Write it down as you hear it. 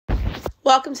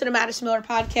Welcome to the Madison Miller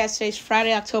Podcast. Today's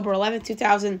Friday, October 11th,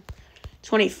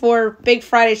 2024. Big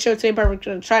Friday show today, but we're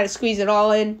going to try to squeeze it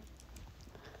all in.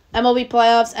 MLB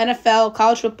playoffs, NFL,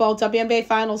 college football, WNBA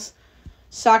finals,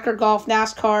 soccer, golf,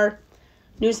 NASCAR,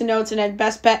 news and notes, and then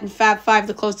best bet and Fab 5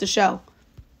 to close the show.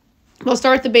 We'll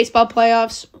start with the baseball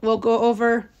playoffs. We'll go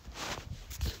over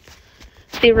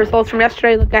the results from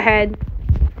yesterday, look ahead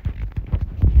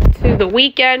to the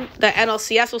weekend. The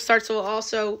NLCS will start, so we'll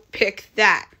also pick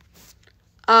that.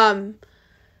 ALDS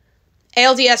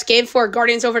Game 4,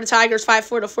 Guardians over the Tigers,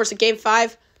 5-4 to force a Game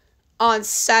 5 on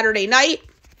Saturday night.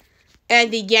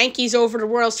 And the Yankees over the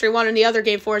Royals, 3-1 in the other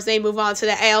Game 4 as they move on to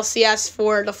the ALCS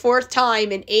for the fourth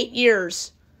time in 8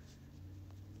 years.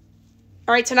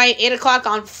 All right, tonight, 8 o'clock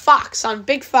on Fox, on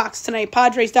Big Fox tonight,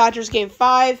 Padres-Dodgers Game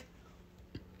 5.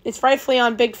 It's rightfully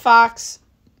on Big Fox.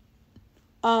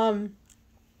 It's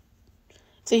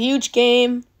a huge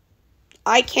game.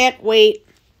 I can't wait.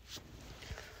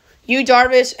 Yu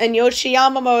Darvish and Yoshi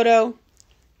Yamamoto.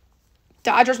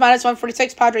 Dodgers minus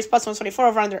 146, Padres plus 124,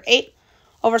 over under 8.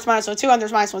 Overs minus 102,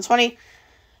 unders minus 120.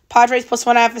 Padres plus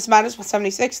 1.5 is minus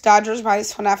 176. Dodgers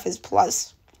minus 1.5 is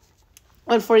plus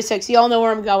 146. You all know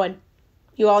where I'm going.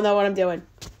 You all know what I'm doing.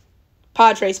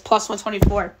 Padres plus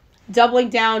 124. Doubling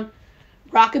down.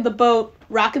 Rocking the boat.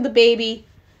 Rocking the baby.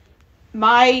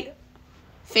 My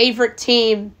favorite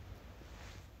team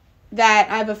that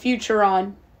I have a future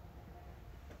on.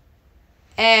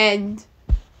 And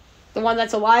the one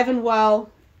that's alive and well.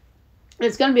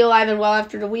 It's going to be alive and well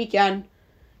after the weekend.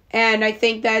 And I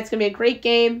think that it's going to be a great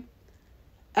game.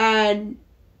 And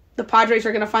the Padres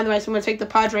are going to find the way. So I'm going to take the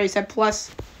Padres at plus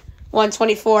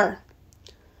 124.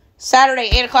 Saturday,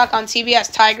 8 o'clock on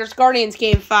TBS, Tigers-Guardians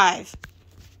Game 5.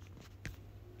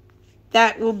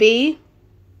 That will be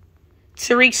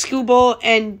Tariq Skubal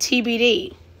and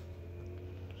TBD.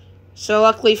 So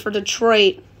luckily for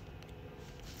Detroit,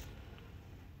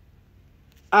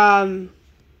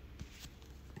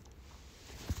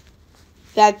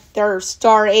 that their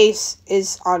star ace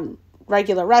is on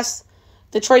regular rest.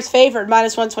 Detroit's favored,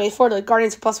 minus 124. The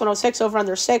Guardians plus 106, over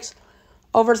under 6.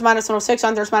 Overs minus 106,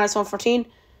 unders minus 114.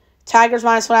 Tigers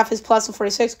minus 1.5 is plus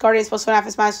 146. Guardians plus 1.5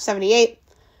 is minus 178.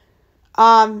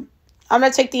 I'm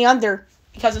going to take the under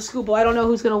because of Skubal. I don't know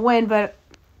who's going to win, but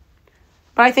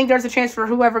I think there's a chance for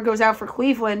whoever goes out for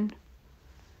Cleveland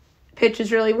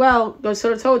pitches really well, goes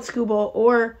toe-to-toe with Skubal,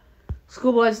 or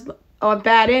Skubal has a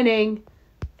bad inning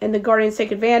and the Guardians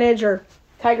take advantage, or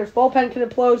Tigers' bullpen could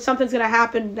implode. Something's going to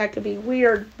happen that could be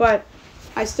weird, but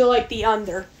I still like the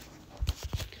under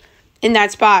in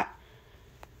that spot.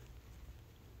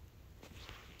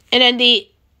 And then the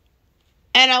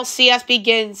NLCS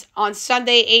begins on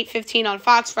Sunday, 8:15 on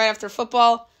Fox, right after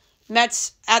football.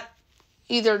 Mets at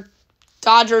either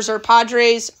Dodgers or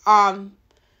Padres.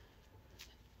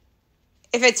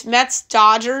 If it's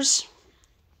Mets-Dodgers,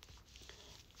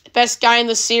 best guy in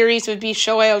the series would be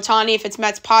Shohei Ohtani. If it's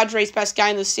Mets-Padres, best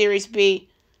guy in the series would be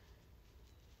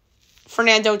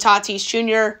Fernando Tatis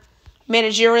Jr.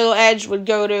 Managerial edge would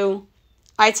go to,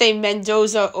 I'd say,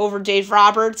 Mendoza over Dave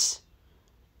Roberts.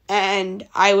 And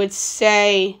I would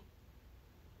say,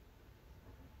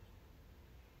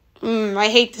 I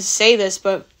hate to say this,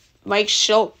 but Mike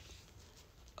Shildt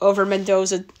over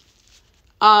Mendoza.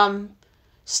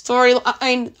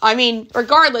 Storyline, I mean,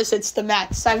 regardless, it's the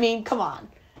Mets. I mean, come on.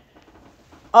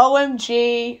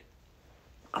 OMG,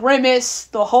 Grimace,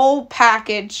 the whole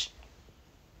package.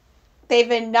 They've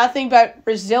been nothing but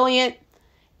resilient,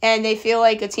 and they feel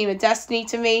like a team of destiny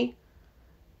to me.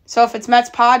 So if it's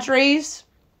Mets-Padres,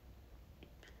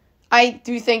 I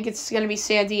do think it's going to be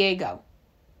San Diego.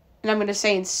 And I'm going to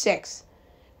say in 6.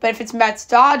 But if it's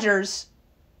Mets-Dodgers,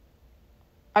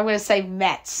 I'm going to say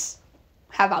Mets.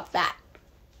 How about that?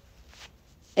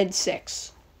 In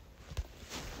 6.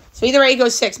 So either way, it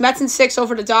goes 6. Mets in 6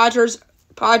 over the Dodgers.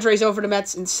 Padres over the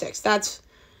Mets in 6. That's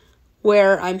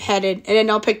where I'm headed. And then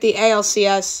I'll pick the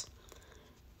ALCS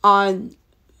on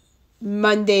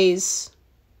Monday's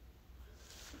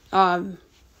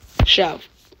show.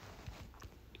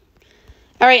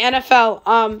 All right,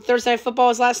 NFL. Thursday Night Football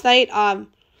was last night.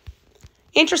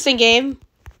 Interesting game.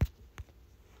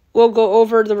 We'll go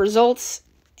over the results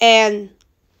and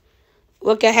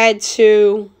look ahead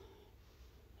to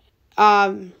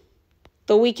the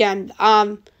weekend.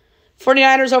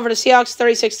 49ers over the Seahawks,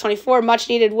 36-24.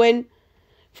 Much-needed win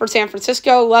for San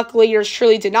Francisco. Luckily, yours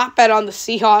truly did not bet on the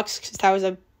Seahawks because that was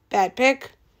a bad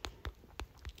pick.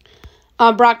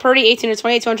 Brock Purdy,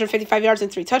 18-28, 255 yards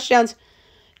and 3 touchdowns.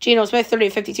 Geno Smith,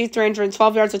 30-52,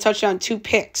 312 yards, a touchdown, 2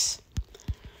 picks.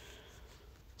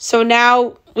 So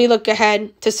now we look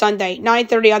ahead to Sunday,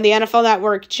 9:30 on the NFL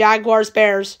Network,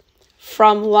 Jaguars-Bears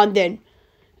from London.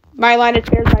 My line is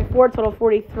Bears by 4, total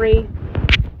 43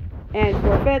 and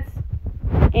 4/5.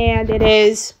 And it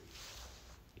is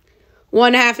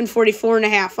 1.5 and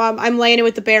 44.5. I'm laying it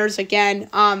with the Bears again.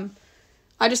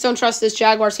 I just don't trust this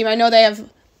Jaguars team. I know they have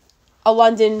a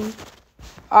London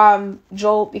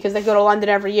jolt because they go to London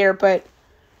every year, but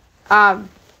the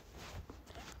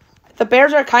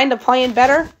Bears are kind of playing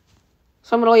better,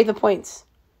 so I'm going to lay the points.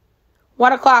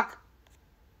 1 o'clock,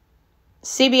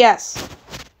 CBS.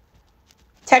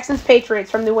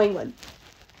 Texans-Patriots from New England.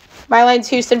 My line's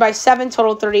Houston by 7,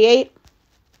 total 38.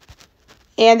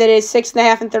 And it is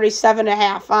 6.5 and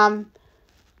 37.5.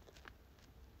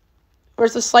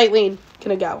 Where's the slight lean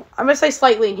going to go? I'm going to say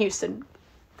slight lean Houston.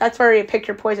 That's where you pick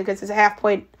your poison because it's a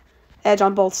half-point edge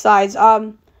on both sides.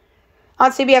 On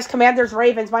CBS,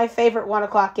 Commanders-Ravens, my favorite 1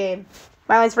 o'clock game.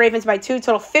 My line's Ravens by 2,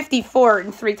 total 54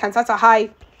 and 3/10. That's a high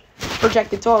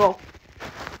projected total.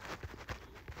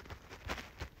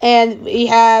 And we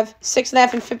have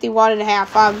 6.5 and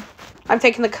 51.5. I'm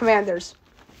taking the Commanders.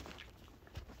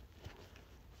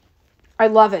 I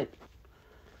love it.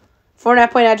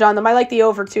 4.5 point edge on them. I like the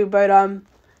over too, but I'm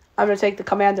going to take the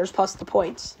Commanders plus the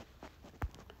points.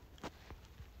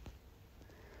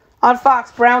 On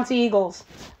Fox, Browns-Eagles.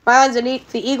 My line's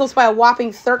the Eagles by a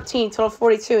whopping 13, total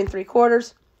 42 and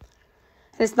 3/4.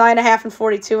 And it's 9.5 and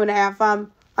 42.5.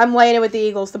 I'm laying it with the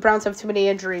Eagles. The Browns have too many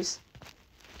injuries.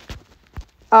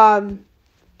 On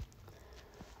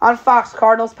Fox,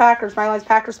 Cardinals-Packers. My line's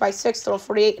Packers by 6, total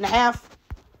 48.5.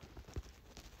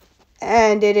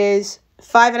 And it is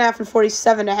 5.5 and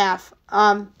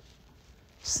 47.5.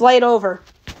 Slight over.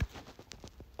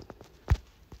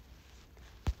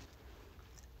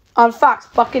 On Fox,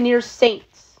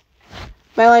 Buccaneers-Saints.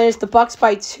 My line is the Bucs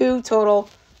by 2, total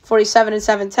 47 and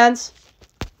 7/10.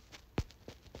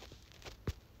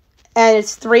 And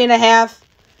it's 3.5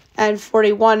 and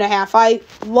 41.5. I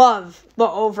love the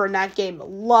over in that game.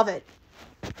 Love it.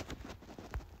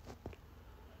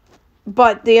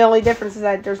 But the only difference is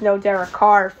that there's no Derek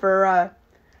Carr for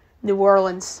New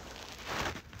Orleans.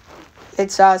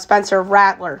 It's Spencer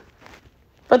Rattler.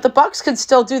 But the Bucs could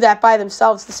still do that by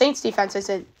themselves. The Saints defense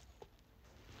isn't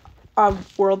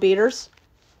world beaters.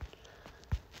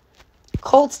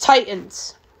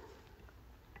 Colts-Titans.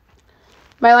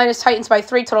 My line is Titans by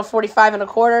 3, total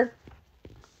 45.25.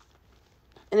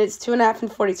 And it's 2.5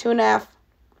 and 42.5.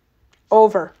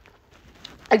 Over.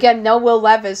 Again, no Will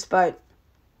Levis, but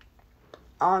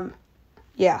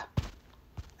yeah.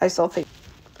 I still think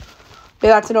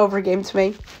that's an over game to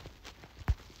me.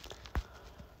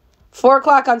 4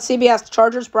 o'clock on CBS,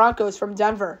 Chargers-Broncos from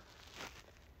Denver.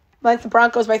 Mine's the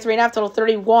Broncos by 3.5, total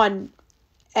 31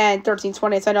 and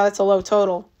 13.20. I know that's a low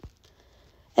total.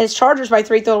 And it's Chargers by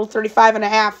 3, total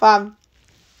 35.5.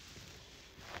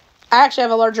 I actually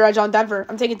have a larger edge on Denver.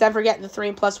 I'm taking Denver getting the 3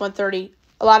 and plus 130.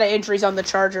 A lot of injuries on the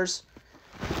Chargers.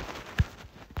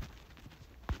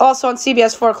 Also on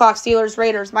CBS, 4 o'clock,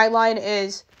 Steelers-Raiders. My line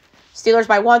is Steelers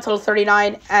by 1, total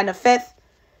 39 and a 5th.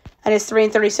 And it's 3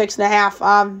 and 36.5.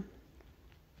 I'm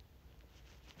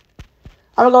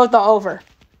going to go with the over.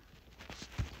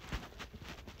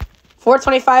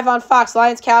 4:25 on Fox,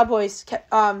 Lions-Cowboys.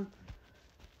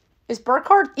 Is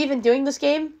Burkhardt even doing this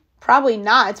game? Probably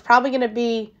not. It's probably going to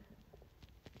be...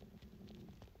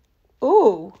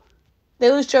 Ooh. They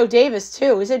lose Joe Davis,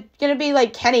 too. Is it going to be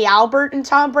like Kenny Albert and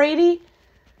Tom Brady?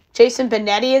 Jason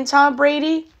Benetti and Tom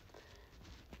Brady?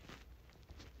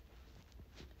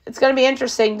 It's going to be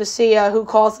interesting to see who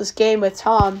calls this game with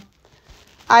Tom.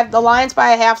 I have the Lions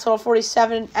by a half, total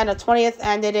 47 and a 20th,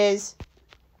 and it is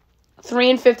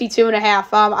 3 and 52.5.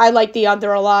 I like the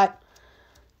under a lot.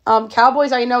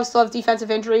 Cowboys, I know, still have defensive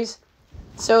injuries.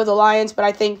 So the Lions, but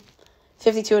I think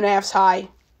 52.5 is high.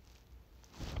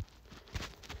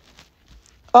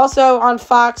 Also on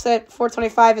Fox at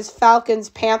 4:25 is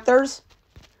Falcons-Panthers.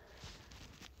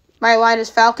 My line is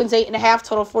Falcons 8.5,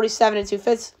 total 47 and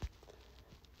 2/5.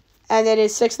 And it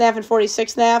is 6.5 and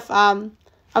 46.5. I'm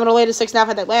going to lay the 6.5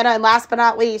 at Atlanta. And last but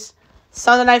not least,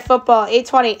 Sunday Night Football,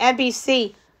 8:20,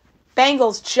 NBC.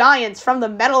 Bengals, Giants from the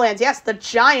Meadowlands. Yes, the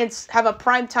Giants have a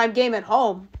primetime game at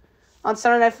home on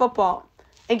Sunday Night Football.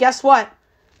 And guess what?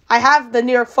 I have the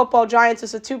New York Football Giants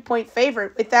as a 2-point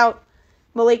favorite without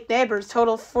Malik Neighbors,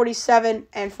 total 47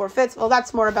 and 4/5. Well,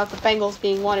 that's more about the Bengals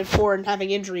being 1 and 4 and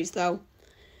having injuries, though.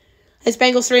 It's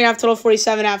Bengals 3.5, total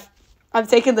 47.5. I'm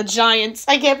taking the Giants.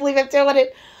 I can't believe I'm doing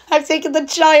it. I'm taking the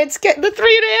Giants, getting the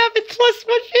 3.5 and plus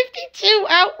 152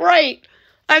 outright.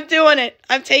 I'm doing it.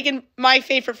 I'm taking my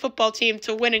favorite football team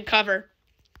to win and cover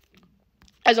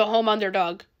as a home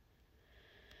underdog.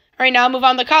 All right, now I'll move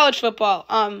on to college football.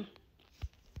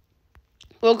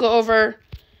 We'll go over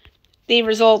the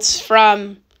results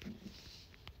from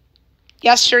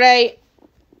yesterday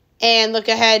and look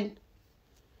ahead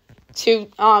to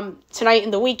tonight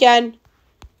and the weekend.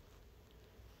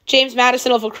 James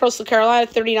Madison over Coastal Carolina,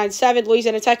 39-7.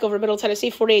 Louisiana Tech over Middle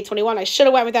Tennessee, 48-21. I should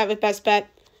have went with that with best bet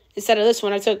instead of this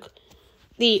one. I took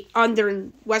the under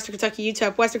in Western Kentucky,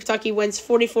 UTEP. Western Kentucky wins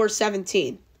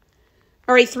 44-17.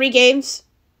 All right, 3 games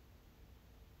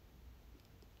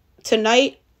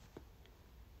tonight.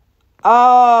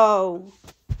 Oh,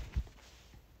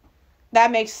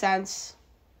 that makes sense.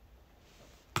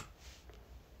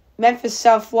 Memphis,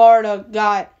 South Florida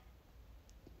got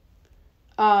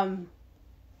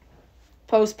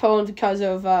postponed because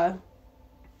of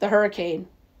the hurricane.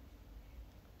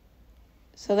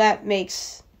 So that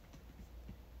makes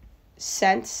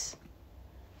sense.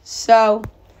 So,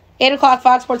 8 o'clock,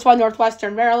 Fox Sports 1,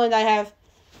 Northwestern, Maryland. I have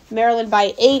Maryland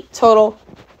by 8, total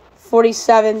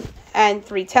 47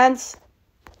 3/10.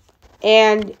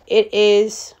 And it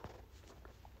is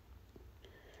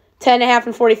 10.5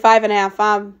 and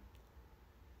 45.5.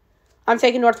 I'm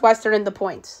taking Northwestern in the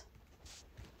points.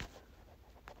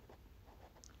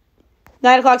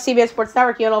 9 o'clock, CBS Sports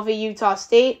Network, UNLV, Utah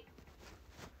State.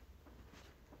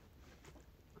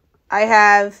 I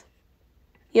have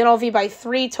UNLV by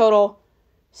 3, total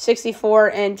 64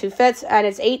 2/5, and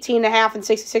it's 18.5 and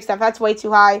 66.5. That's way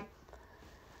too high.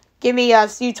 Give me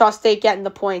Utah State getting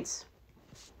the points.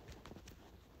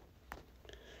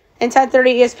 And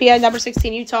 10:30 ESPN, number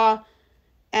 16 Utah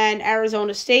and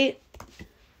Arizona State.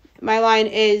 My line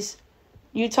is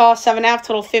Utah 7.5,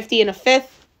 total 50 1/5,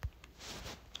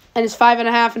 and it's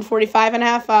 5.5 and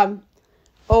 45.5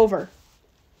 over.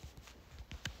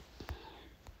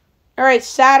 All right,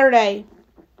 Saturday,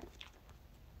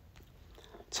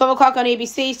 12 o'clock on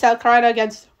ABC, South Carolina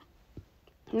against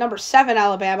number 7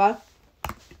 Alabama.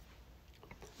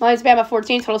 Lions Bama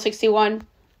 14, total 61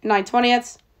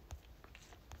 9/20.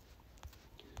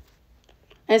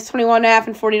 And it's 21.5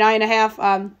 and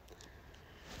 49.5.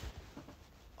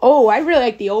 Oh, I really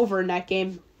like the over in that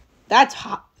game. That's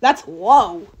hot. That's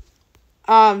low.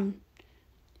 ESPN,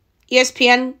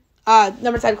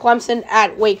 number 10 Clemson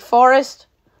at Wake Forest.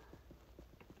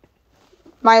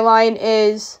 My line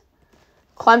is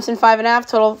Clemson 5.5,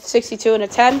 total 62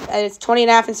 1/10, and it's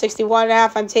 20.5 and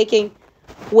 61.5. I'm taking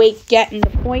Wake getting the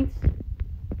points.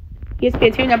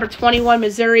 ESPN 2, number 21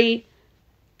 Missouri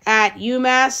at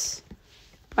UMass.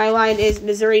 My line is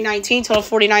Missouri 19, total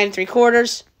 49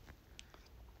 3/4.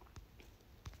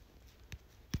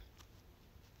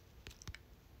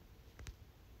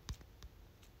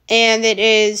 And it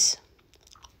is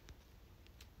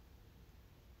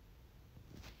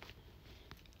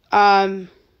I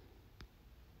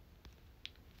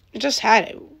just had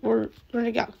it. Where'd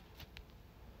it go?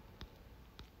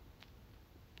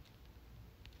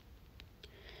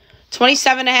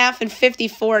 $27.5 and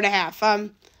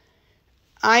 54.5.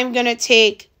 I'm gonna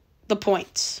take the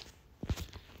points.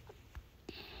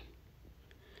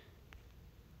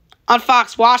 On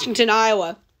Fox, Washington,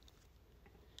 Iowa.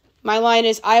 My line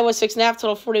is Iowa 6.5,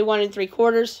 total 41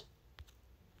 3/4.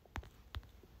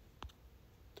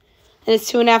 And it's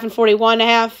 2.5 and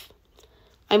 41.5.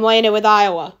 I'm laying it with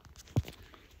Iowa.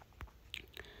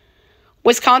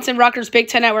 Wisconsin, Rutgers, Big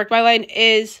Ten Network. My line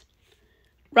is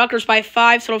Rutgers by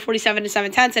 5, total 47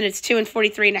 7/10, and it's 2 and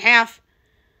 43.5.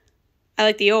 I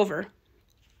like the over.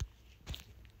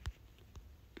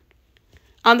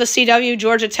 On the CW,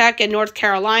 Georgia Tech and North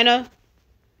Carolina.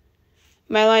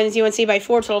 My line is UNC by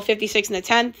 4, total 56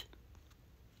 1/10.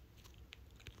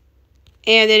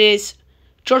 And it is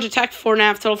Georgia Tech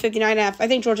 4.5, total 59.5. I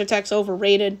think Georgia Tech's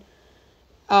overrated.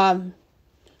 I'm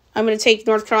going to take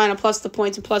North Carolina plus the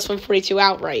points and plus 142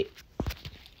 outright.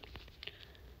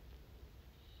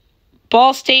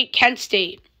 Ball State, Kent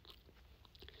State.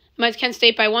 Mine's Kent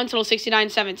State by 1, total 69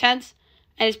 7/10.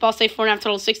 And it's Ball State 4.5,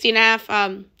 total 60.5.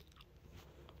 I'm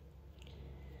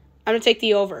going to take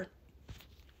the over.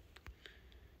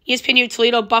 ESPN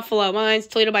Toledo, Buffalo. My line's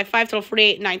Toledo by 5, total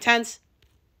 48 9/10.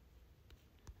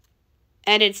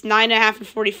 And it's 9.5 and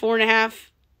 44.5.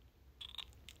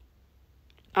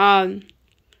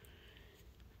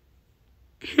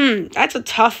 That's a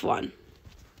tough one.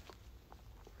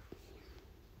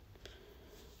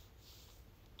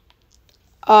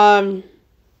 I'm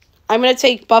going to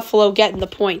take Buffalo getting the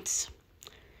points.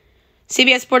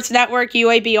 CBS Sports Network,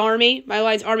 UAB Army. My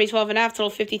line's Army 12.5, total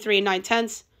 53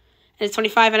 9/10. And it's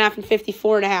 25.5 and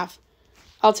 54.5.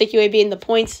 I'll take UAB in the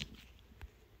points.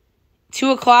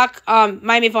 2 o'clock,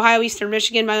 Miami of Ohio, Eastern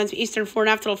Michigan. My line's Eastern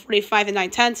 4.5, total 45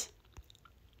 9/10.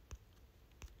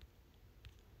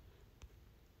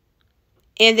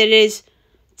 And it is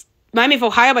Miami of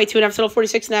Ohio by 2.5, total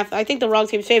 46.5. I think the wrong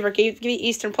team's favorite. Give me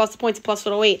Eastern plus the points and plus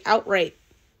 108 outright.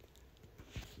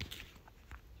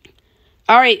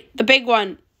 All right, the big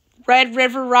one. Red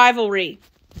River Rivalry.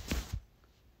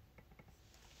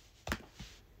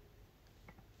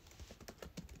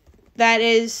 That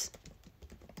is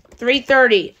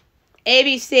 3:30.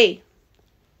 ABC.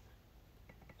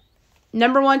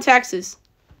 Number 1, Texas.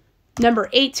 Number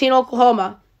 18,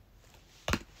 Oklahoma.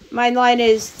 My line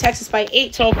is Texas by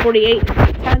 8, total 48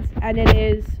 tenths, and it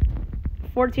is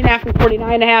 14.5 and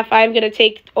 49.5. I'm going to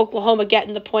take Oklahoma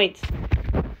getting the points.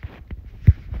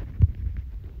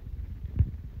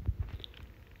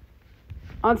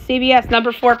 On CBS,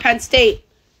 number 4, Penn State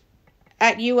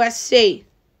at USC.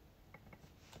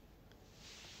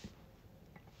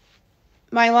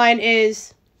 My line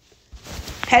is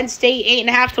Penn State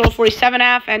 8.5, total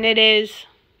 47.5, and it is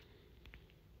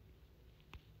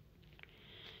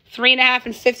 3.5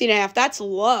 and 50.5. That's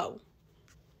low.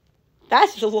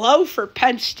 That's low for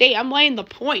Penn State. I'm laying the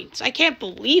points. I can't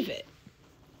believe it.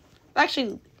 I'm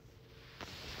actually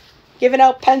giving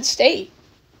out Penn State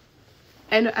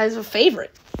and as a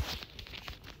favorite.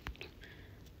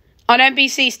 On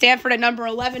NBC, Stanford at number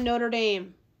 11, Notre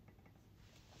Dame.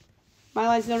 My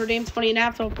line's Notre Dame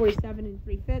 20.5, total 47 and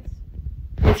 3/5.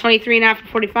 It's 23.5 and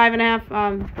 45.5.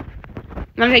 I'm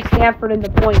gonna take Stanford in the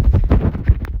points.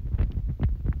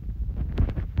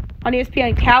 On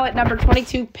ESPN, Cal at number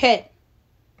 22, Pitt.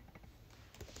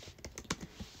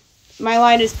 My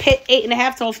line is Pitt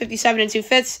 8.5, total 57 and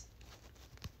 2/5.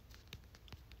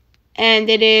 And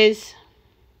it is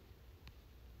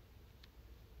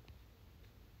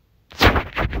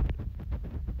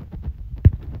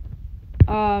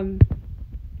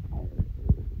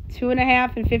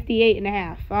 2.5 and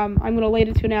 58.5. I'm gonna lay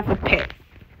the 2.5 with Pitt.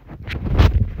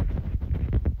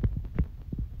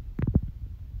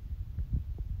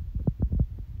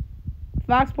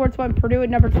 Fox Sports 1, Purdue at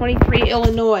number 23,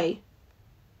 Illinois.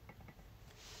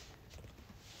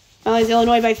 My line is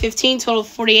Illinois by 15, total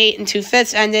 48 and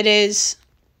 2/5, and it is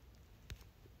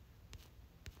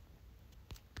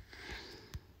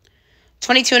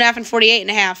 22.5 and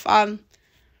 48.5. I'm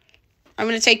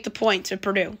going to take the points at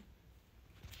Purdue.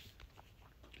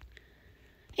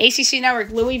 ACC Network,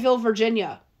 Louisville,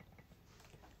 Virginia.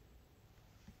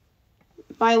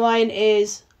 My line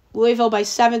is Louisville by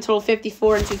 7, total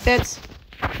 54 and 2/5.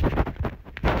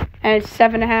 And it's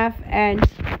 7.5 and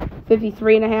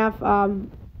 53.5.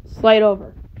 Slight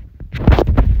over.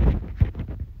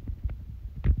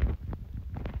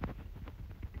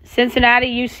 Cincinnati,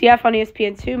 UCF on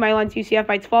ESPN 2. My line's UCF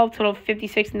by 12, total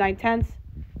 56 and 9/10.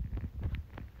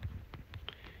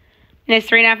 And it's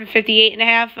 3.5 and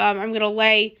 58.5. I'm going to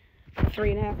lay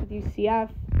 3.5 with UCF.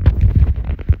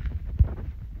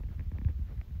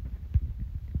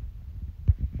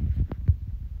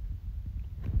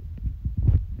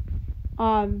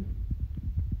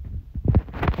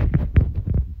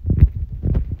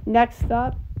 Next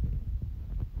up,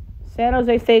 San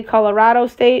Jose State, Colorado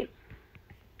State.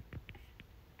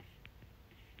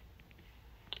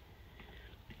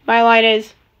 My line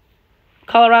is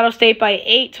Colorado State by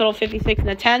 8, total 56 and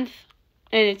 1/10.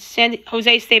 And it's San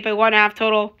Jose State by 1.5,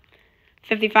 total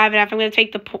 55.5. I'm going to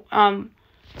take the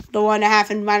 1.5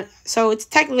 and so it's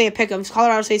technically a pick 'em.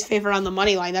 Colorado State's favorite on the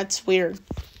money line. That's weird.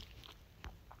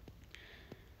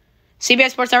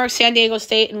 CBS Sports Network, San Diego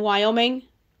State and Wyoming.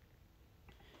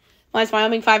 Mine's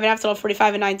Wyoming 5.5, total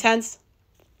 45 and 9/10.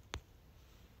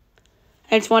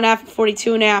 And it's 1.5 and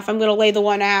 42.5. I'm going to lay the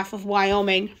 1.5 of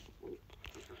Wyoming.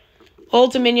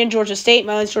 Old Dominion, Georgia State.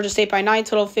 My line's Georgia State by 9,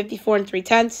 total 54 and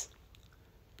 3/10.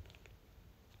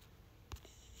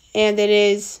 And it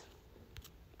is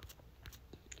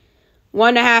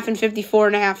 1.5 and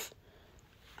 54.5.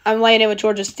 I'm laying it with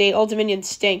Georgia State. Old Dominion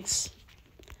stinks.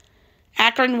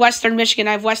 Akron, Western Michigan.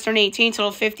 I have Western 18,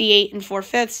 total 58 and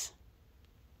 4/5.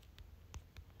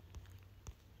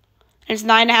 And it's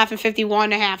 9.5 and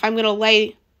 51.5. I'm going to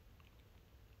lay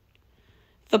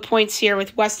the points here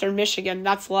with Western Michigan.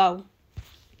 That's low.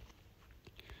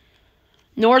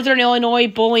 Northern Illinois,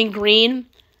 Bowling Green.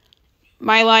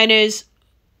 My line is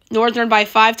Northern by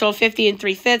 5, total 50 and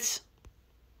 3/5.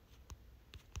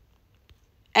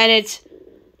 And it's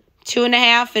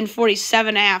 2.5 and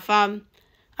 47.5. I'm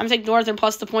going to take Northern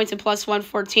plus the points and plus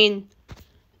 114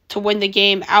 to win the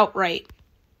game outright.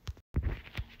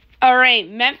 All right,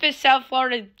 Memphis, South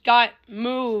Florida got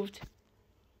moved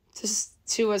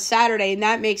to a Saturday, and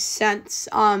that makes sense.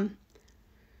 I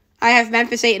have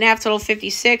Memphis 8.5, total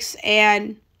 56,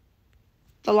 and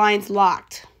the line's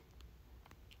locked.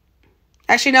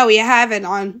 Actually, no, we have it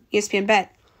on ESPN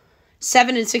Bet.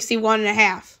 7 and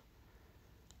 61.5.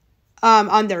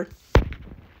 Under.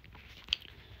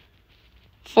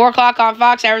 4 o'clock on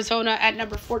Fox, Arizona at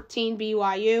number 14,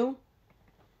 BYU.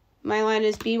 My line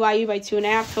is BYU by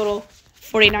 2.5, total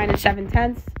 49 and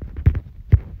 7/10.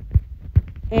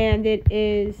 And it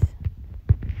is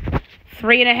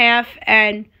 3.5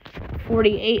 and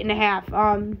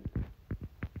 48.5.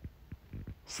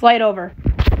 Slight over.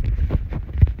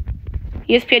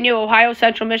 ESPNU, Ohio,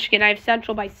 Central, Michigan. I have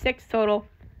Central by 6 total,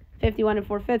 51 and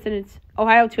 4/5, and it's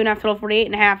Ohio 2.5 total,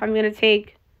 48.5. I'm going to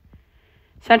take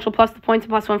Central plus the points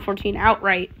and plus 114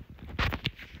 outright.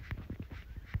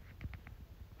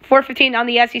 4:15 on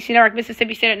the SEC Network.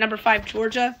 Mississippi State at number 5,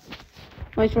 Georgia.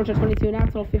 Mine's Georgia 22.5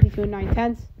 total, 52 and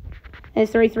 9/10. And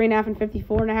it's 33.5 and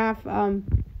 54.5. I'm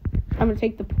going to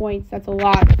take the points. That's a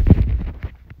lot.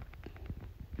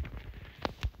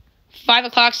 5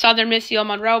 o'clock, Southern Miss, Yale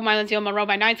Monroe. Milan's Yale Monroe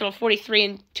by 9 total, 43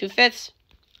 and 2/5.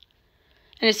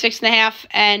 And it's 6.5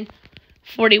 and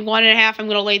 41.5. I'm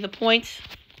going to lay the points.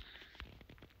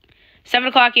 7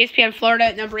 o'clock, ESPN Florida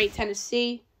at number 8,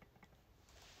 Tennessee.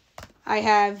 I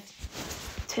have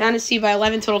Tennessee by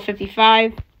 11 total,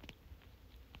 55.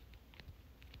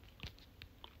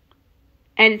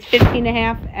 And it's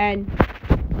 15.5 and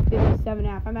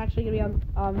 57.5. I'm actually going to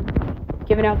be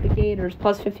giving out the Gators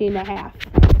plus 15.5.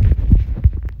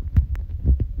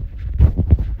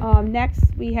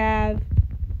 Next, we have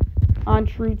on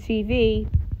True TV,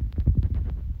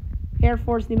 Air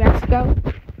Force, New Mexico.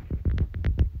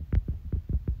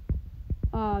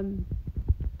 A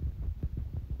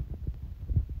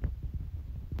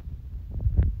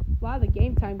lot of the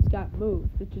game times got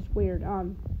moved, which is weird.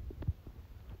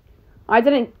 I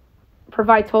didn't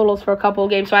provide totals for a couple of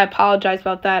games, so I apologize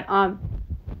about that.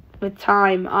 With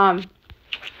time, I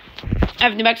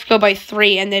have New Mexico by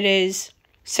 3, and it is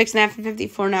 6.5 and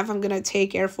 54.5. I'm gonna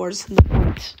take Air Force in the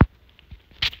points.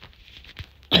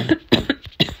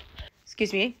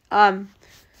 Excuse me.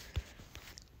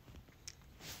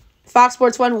 Fox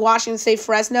Sports 1, Washington State,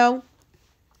 Fresno.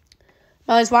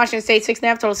 Milan's Washington State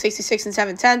 6.5 total, 66 and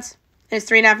 7/10. It's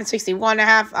 3.5 and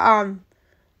 61.5.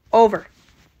 Over.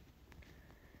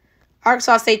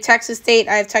 Arkansas State, Texas State.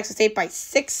 I have Texas State by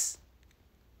 6.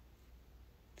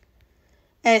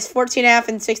 And it's 14.5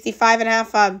 and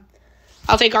 65.5.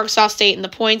 I'll take Arkansas State in the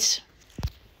points.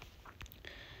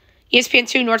 ESPN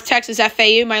 2, North Texas,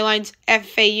 FAU. My line's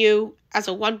FAU as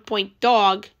a 1-point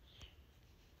dog.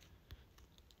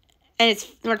 And it's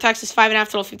North Texas 5.5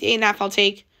 total, 58.5. I'll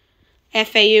take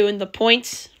FAU in the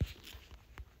points.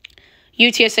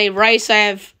 UTSA Rice. I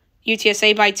have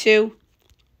UTSA by 2.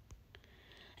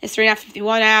 It's 3.5,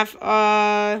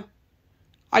 51.5.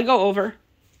 I go over.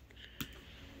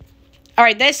 All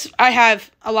right, this I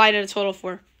have a line and a total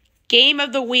for. Game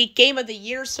of the week, game of the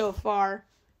year so far,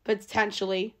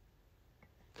 potentially,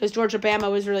 because Georgia-Bama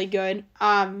was really good.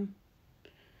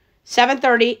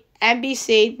 7:30,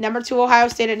 NBC, number 2 Ohio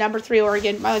State at number 3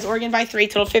 Oregon. Mine's Oregon by 3,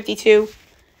 total 52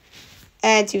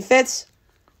 and 2/5.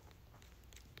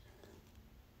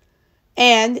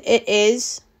 And it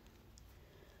is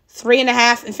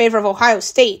 3.5 in favor of Ohio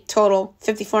State, total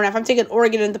 54.5. I'm taking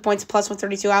Oregon in the points plus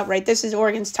 132 outright. This is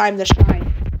Oregon's time to shine.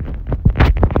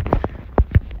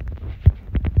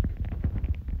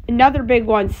 Another big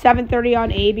one, 7:30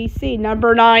 on ABC.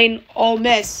 Number 9, Ole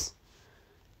Miss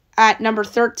at number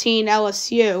 13,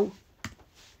 LSU.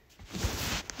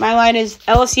 My line is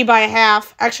LSU by a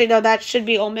half. Actually, no, that should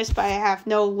be Ole Miss by a half.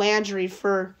 No Landry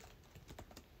for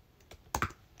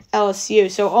LSU.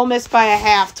 So Ole Miss by a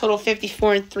half. Total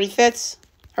 54 and 3/5.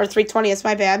 Or 320, that's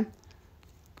my bad.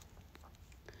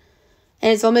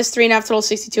 And it's Ole Miss 3.5, total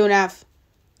 62.5.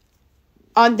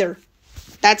 Under.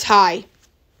 That's high.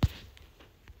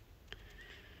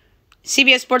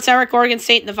 CBS Sports Network, Oregon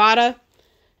State, Nevada.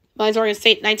 Mine's Oregon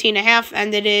State 19.5,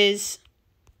 and it is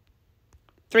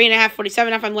 3.5,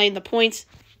 47.5. I'm laying the points.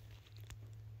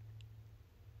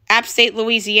 App State,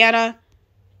 Louisiana.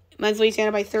 Mine's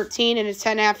Louisiana by 13, and it's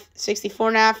 10.5,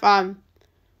 64.5. I'm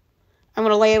going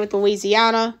to lay it with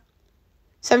Louisiana.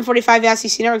 7:45,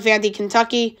 SEC Network, Vandy,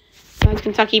 Kentucky. Mine's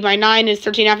Kentucky by 9, and it's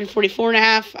 13.5 and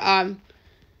 44.5. I'm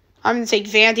going to take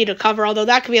Vandy to cover, although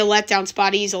that could be a letdown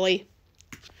spot easily.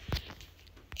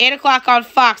 8 o'clock on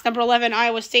Fox, number 11,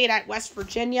 Iowa State at West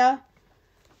Virginia.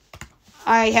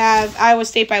 I have Iowa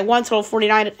State by 1, total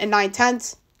 49 and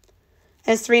 9/10.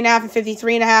 And it's 3.5 and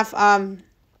 53.5.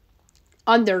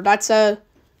 Under.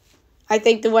 I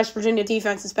think the West Virginia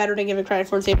defense is better than giving credit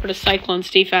for the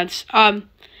Cyclones defense.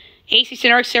 ACC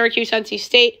Network, Syracuse, NC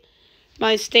State.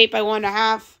 Mine's State by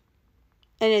 1.5.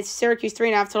 And it's Syracuse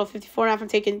 3.5, total 54.5. I'm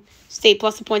taking State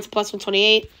plus the points, plus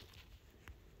 128.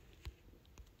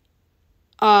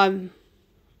 On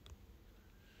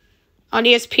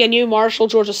ESPNU, Marshall,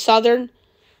 Georgia Southern.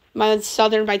 Mine's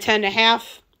Southern by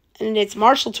 10.5. And it's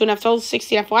Marshall 2.5, total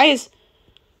 60.5. Why is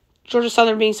Georgia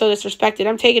Southern being so disrespected.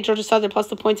 I'm taking Georgia Southern plus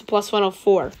the points at plus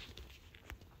 104.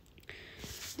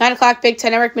 9 o'clock, Big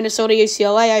Ten, Eric, Minnesota,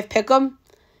 UCLA. I have Pick'em.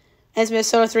 And it's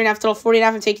Minnesota 3.5 total,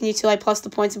 40.5. I'm taking UCLA plus the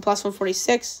points and plus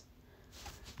 146.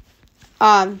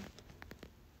 10:15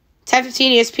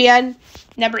 ESPN.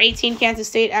 Number 18, Kansas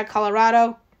State at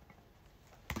Colorado.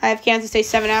 I have Kansas State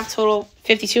 7.5 total,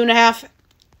 52.5.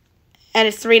 And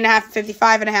it's 3.5,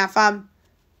 55.5.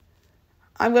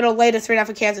 I'm going to lay the 3.5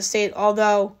 of Kansas State,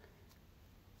 although,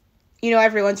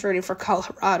 everyone's rooting for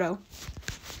Colorado.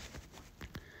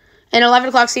 And 11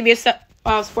 o'clock, CBS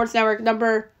Sports Network,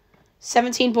 number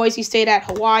 17, Boise State at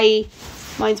Hawaii.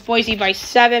 Mine's Boise by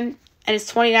 7, and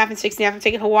it's 20.5 and 16.5. I'm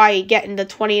taking Hawaii, getting the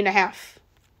 20.5.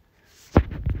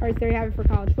 All right, there you have it for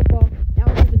college football. Now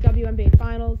we'll do the WNBA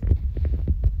Finals.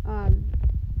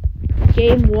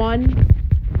 Game 1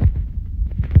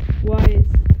 was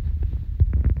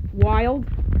wild,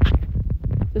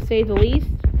 to say the least.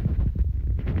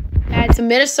 And some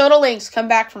Minnesota Lynx come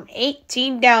back from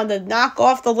 18 down to knock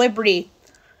off the Liberty.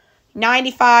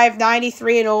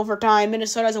 95-93 in overtime.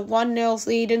 Minnesota has a 1-0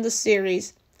 lead in the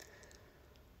series.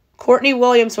 Courtney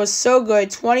Williams was so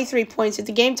good. 23 points at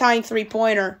the game-tying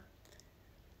three-pointer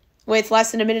with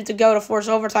less than a minute to go to force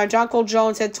overtime. John Cole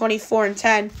Jones had 24 and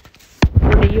 10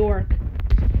 for New York.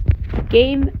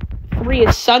 Game 3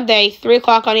 is Sunday, 3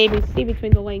 o'clock on ABC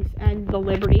between the Lynx and the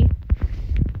Liberty.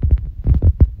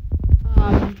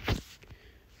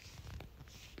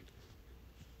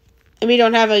 And we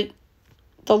don't have the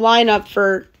lineup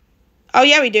for... Oh,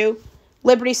 yeah, we do.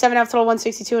 Liberty, 7.5 total,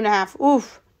 162.5.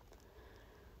 Oof.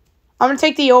 I'm going to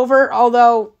take the over,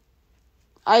 although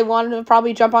I wanted to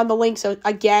probably jump on the Lynx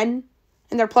again.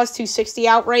 And they're plus 260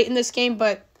 outright in this game,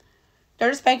 but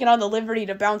they're just banking on the Liberty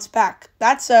to bounce back.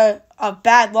 That's a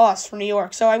bad loss for New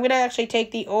York. So I'm going to actually take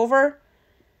the over,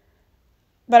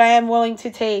 but I am willing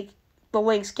to take the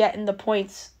Lynx getting the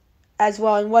points as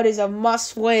well, and what is a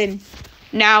must-win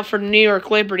now for New York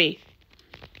Liberty.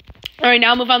 All right,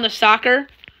 now move on to soccer.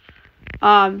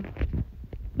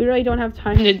 We really don't have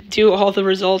time to do all the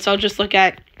results. I'll just look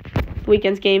at the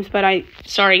weekend's games, but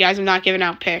sorry guys, I'm not giving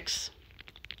out picks.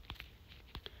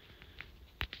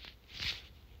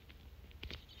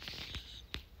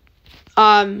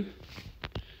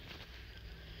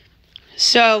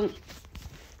 So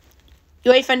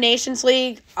UEFA Nations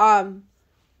League,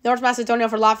 North Macedonia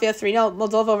over Latvia 3-0,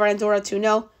 Moldova over Andorra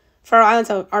 2-0, Faroe Islands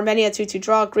over Armenia 2-2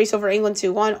 draw, Greece over England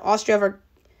 2-1, Austria over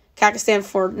Kazakhstan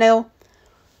 4-0,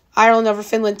 Ireland over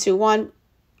Finland 2-1,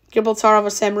 Gibraltar over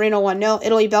San Marino 1-0,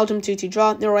 Italy Belgium 2-2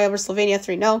 draw, Norway over Slovenia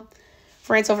 3-0,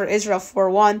 France over Israel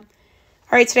 4-1. All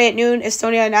right, today at noon,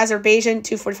 Estonia and Azerbaijan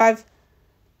 2:45,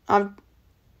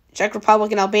 Czech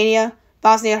Republic and Albania,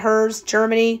 Bosnia Herz,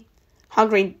 Germany,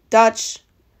 Hungary Dutch,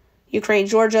 Ukraine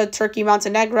Georgia, Turkey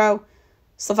Montenegro,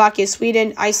 Slovakia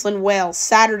Sweden, Iceland Wales.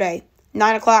 Saturday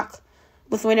 9 o'clock,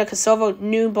 Lithuania Kosovo,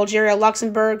 noon Bulgaria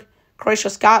Luxembourg, Croatia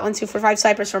Scotland 2:45,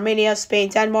 Cyprus Romania, Spain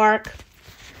Denmark,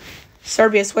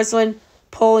 Serbia Switzerland,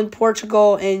 Poland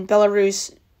Portugal, and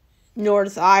Belarus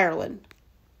North Ireland.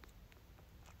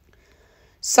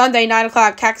 Sunday 9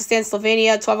 o'clock, Kazakhstan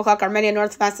Slovenia, 12 o'clock Armenia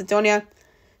North Macedonia,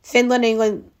 Finland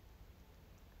England,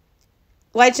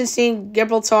 Liechtenstein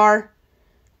Gibraltar,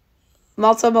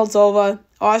 Malta Moldova,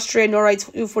 Austria Norway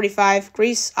 2:45,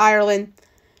 Greece Ireland,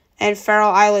 and Faroe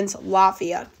Islands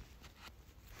Latvia.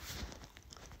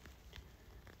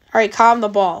 All right, calm the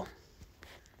ball.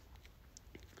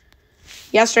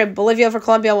 Yesterday, Bolivia over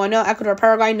Colombia 1-0, Ecuador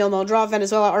Paraguay 0-0 draw,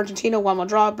 Venezuela Argentina 1-1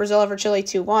 draw, Brazil over Chile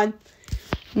 2-1.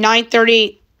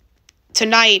 9:30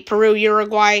 tonight, Peru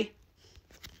Uruguay.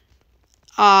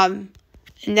 And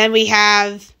then we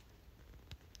have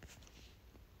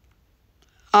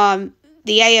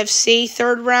the AFC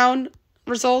third round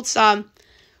results.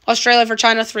 Australia for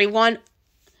China 3-1.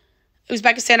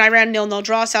 Uzbekistan, Iran 0-0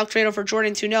 draw. South Korea over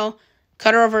Jordan 2-0.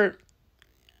 Qatar over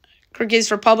Kyrgyz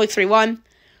Republic 3-1.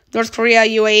 North Korea,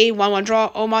 UAE 1-1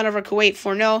 draw. Oman over Kuwait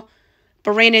 4-0.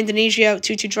 Bahrain, Indonesia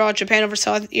 2-2 draw. Japan over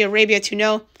Saudi Arabia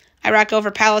 2-0. Iraq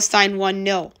over Palestine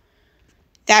 1-0.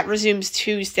 That resumes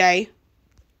Tuesday.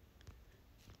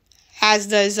 As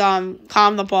does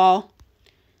calm the ball.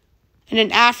 And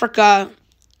in Africa,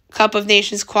 Cup of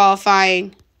Nations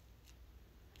qualifying.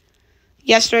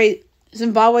 Yesterday,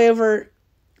 Zimbabwe over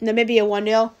Namibia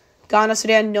 1-0. Ghana,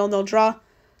 Sudan 0-0 draw.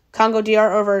 Congo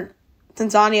DR over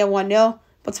Tanzania 1-0.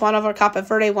 Botswana over Cape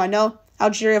Verde 1-0.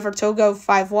 Algeria over Togo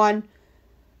 5-1.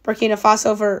 Burkina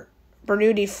Faso over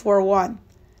Burundi 4-1.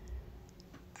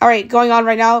 All right, going on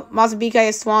right now, Mozambique,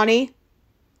 Eswatini,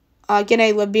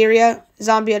 Guinea, Liberia,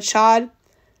 Zambia, Chad.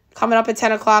 Coming up at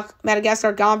 10 o'clock,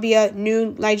 Madagascar, Gambia,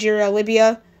 noon, Nigeria,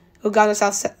 Libya, Uganda,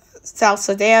 South South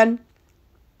Sudan,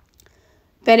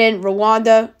 Benin,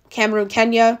 Rwanda, Cameroon,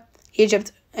 Kenya,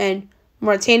 Egypt, and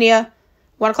Mauritania.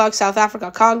 1 o'clock, South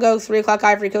Africa, Congo. 3 o'clock,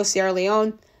 Ivory Coast, Sierra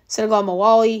Leone, Senegal,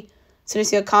 Mali,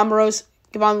 Tunisia, Comoros,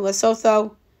 Gabon,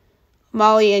 Lesotho,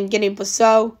 Mali and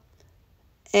Guinea-Bissau,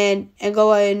 and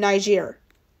Angola and Niger.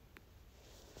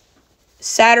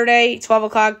 Saturday, 12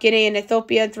 o'clock, Guinea and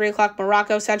Ethiopia. 3 o'clock,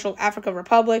 Morocco, Central African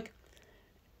Republic.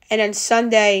 And then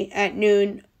Sunday at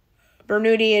noon,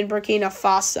 Burundi and Burkina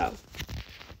Faso.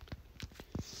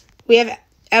 We have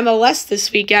MLS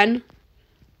this weekend.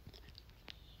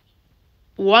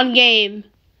 1 game,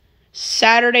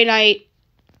 Saturday night,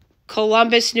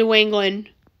 Columbus, New England.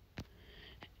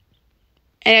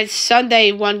 And it's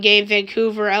Sunday, 1 game,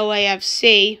 Vancouver,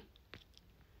 LAFC.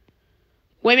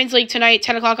 Women's League tonight,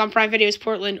 10 o'clock on Prime Video is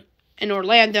Portland and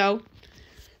Orlando.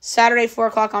 Saturday, 4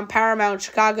 o'clock on Paramount,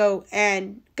 Chicago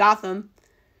and Gotham.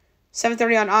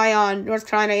 7:30 on Ion, North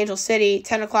Carolina, Angel City.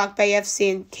 10 o'clock, Bay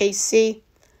FC and KC.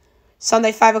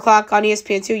 Sunday, 5 o'clock on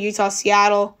ESPN2, Utah,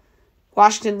 Seattle,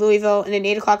 Washington, Louisville. And then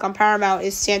 8 o'clock on Paramount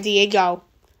is San Diego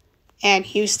and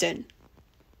Houston.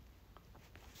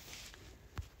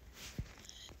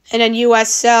 And then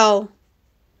USL,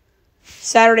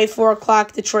 Saturday, 4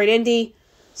 o'clock, Detroit, Indy.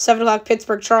 7 o'clock,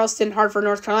 Pittsburgh, Charleston, Hartford,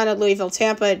 North Carolina, Louisville,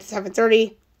 Tampa at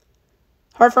 7:30.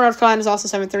 Hartford, North Carolina is also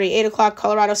 7:30. 8 o'clock,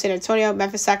 Colorado, San Antonio,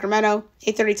 Memphis, Sacramento.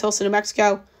 8:30, Tulsa, New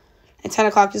Mexico. And 10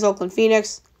 o'clock is Oakland,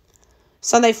 Phoenix.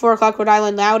 Sunday, 4 o'clock, Rhode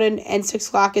Island, Loudoun. And 6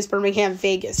 o'clock is Birmingham,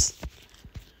 Vegas.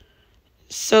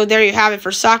 So there you have it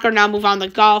for soccer. Now move on to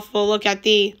golf. We'll look at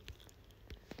the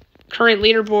current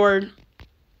leaderboard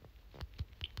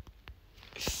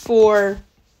for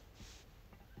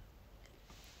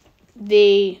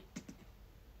the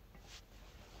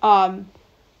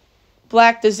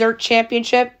Black Desert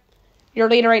Championship. Your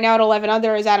leader right now at 11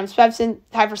 under is Adam Svensson.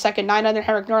 Tied for second, 9 under,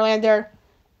 Henrik Norlander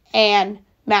and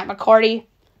Matt McCarty.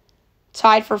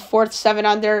 Tied for fourth, 7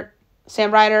 under,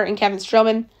 Sam Ryder and Kevin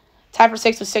Strowman. Tied for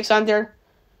sixth with 6 under,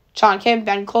 Sean Kim,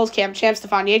 Ben Close, Cam Champ,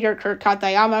 Stefan Yeager, Kurt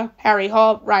Katayama, Harry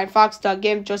Hall, Ryan Fox, Doug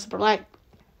Gim, Joseph Burnett,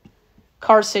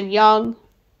 Carson Young.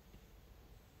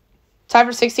 Tied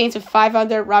for 16th with 5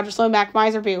 under, Roger Sloan, Mac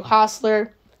Miser, Bill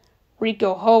Hostler,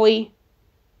 Rico Hoey,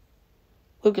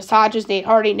 Lucas Hodges, Nate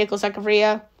Hardy, Nicholas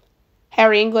Echeverria,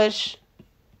 Harry English,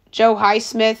 Joe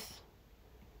Highsmith,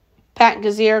 Pat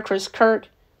Gazier, Chris Kirk,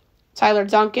 Tyler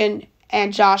Duncan,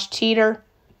 and Josh Teeter.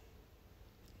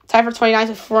 Tied for 29th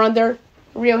with 4 under,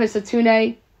 Rio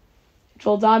Hisatune,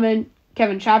 Joel Diamond,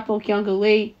 Kevin Chappell, Kyung-Gu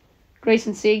Lee,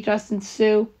 Grayson Sieg, Justin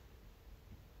Sue,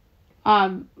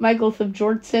 Michael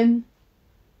Thibjortson,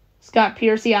 Scott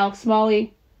Piercy, Alex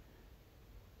Smalley,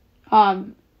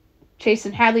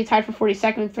 Jason Hadley, tied for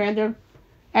 42nd with 3 under,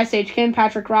 S.H. Kim,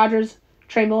 Patrick Rogers,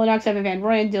 Trey Mullinox, Evan Van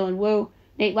Royen, Dylan Wu,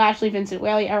 Nate Lashley, Vincent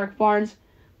Whaley, Eric Barnes,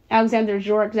 Alexander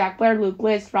Jorek, Zach Blair, Luke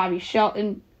List, Robbie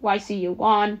Shelton, YC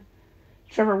Yuan,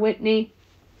 Trevor Whitney.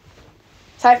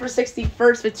 Tied for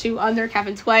 61st with 2 under,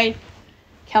 Kevin Tway,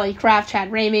 Kelly Kraft,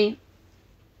 Chad Ramey,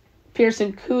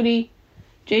 Pearson Cootie,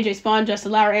 J.J. Spawn,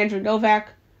 Justin Lauer, Andrew Novak,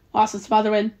 Austin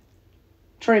Smotherman,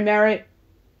 Troy Merritt,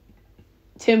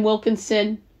 Tim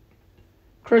Wilkinson,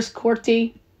 Chris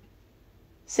Corti,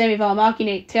 Sammy Valimaki,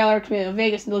 Nate Taylor, Camilo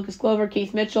Vegas, Lucas Glover,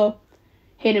 Keith Mitchell,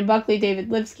 Hayden Buckley, David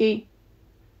Lipsky,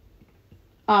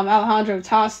 Alejandro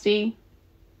Tosti,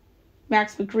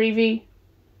 Max McGreevy,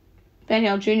 Ben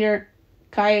Hale Jr.,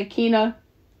 Kaya Kina.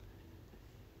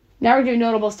 Now we're doing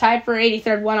notables. Tied for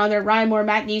 83rd, 1 under, Ryan Moore,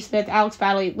 Matt Neesmith, Alex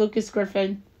Badley, Lucas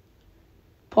Griffin,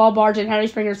 Paul Bargent, Henry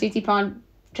Springer, C.T. Pond,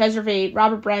 Cesar Vade,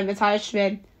 Robert Brand, Matthias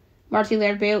Schmid, Martin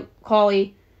Laird, Bale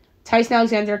Cawley, Tyson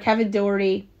Alexander, Kevin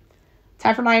Doherty.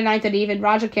 Tied for 99th and even,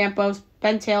 Roger Campos,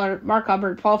 Ben Taylor, Mark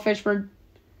Hubbard, Paul Fishburne,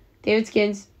 David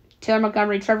Skins, Taylor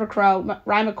Montgomery, Trevor Crow,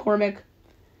 Ryan McCormick.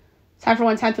 Tied for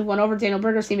 1/10 with 1 over, Daniel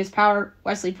Berger, Seamus Power,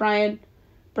 Wesley Bryan,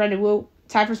 Brendan Wu.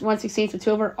 Tied for 1/16 with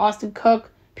 2 over, Austin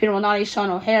Cook, Peter Malnati, Sean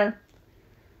O'Hare.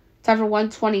 Tied for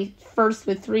 1/21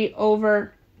 with 3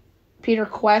 over, Peter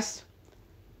Quest.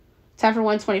 Tied for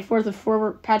 1/24 with 4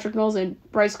 over, Patrick Knowles and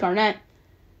Bryce Garnett.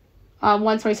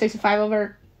 1/26 with 5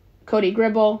 over, Cody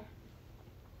Gribble.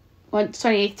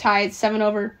 1/28 tied, 7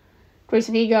 over,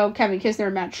 Grayson Ego, Kevin Kisner,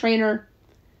 and Matt Trainer.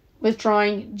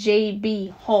 Withdrawing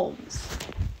J.B. Holmes.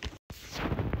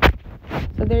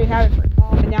 So there you have it for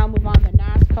golf. And now move on to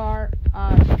NASCAR.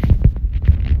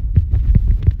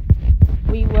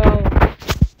 We will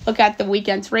look at the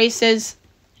weekend's races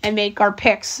and make our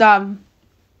picks.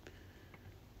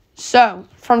 So,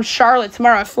 from Charlotte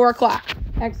tomorrow at 4 o'clock,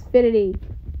 Xfinity.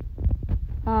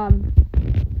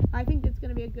 I think it's going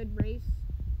to be a good race.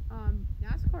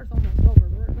 NASCAR's almost over.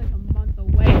 We're like a month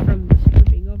away from the sport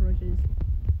being over, which is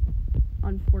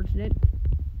unfortunate.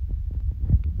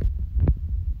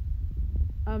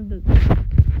 The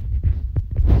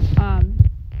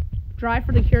drive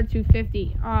for the Cure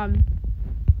 250. I'm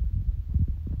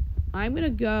gonna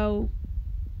go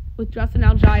with Justin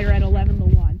Allgaier at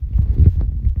 11-1.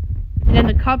 And then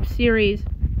the Cup Series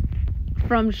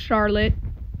from Charlotte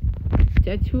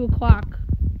at 2:00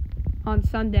 on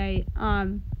Sunday.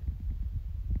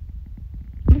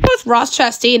 With Ross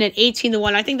Chastain at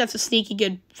 18-1. I think that's a sneaky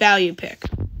good value pick.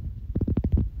 All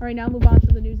right, now move on to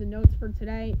the news and notes for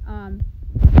today. I'm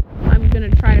going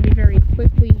to try to be very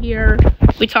quickly here.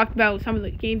 We talked about some of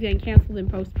the games getting canceled and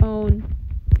postponed.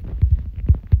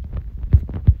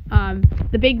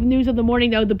 The big news of the morning,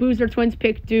 though, the Boozer twins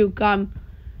pick Duke.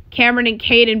 Cameron and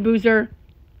Caden Boozer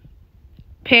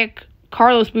pick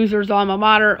Carlos Boozer's alma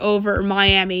mater over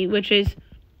Miami, which is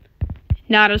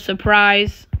not a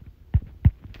surprise.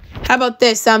 How about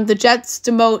this? The Jets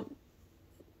demote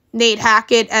Nate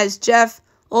Hackett as Jeff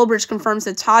Ulbrich confirms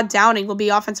that Todd Downing will be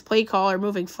offensive play caller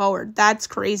moving forward. That's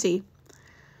crazy.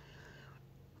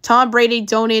 Tom Brady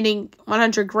donating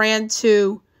 $100,000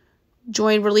 to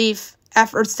join relief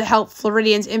efforts to help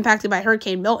Floridians impacted by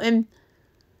Hurricane Milton.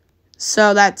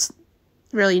 So that's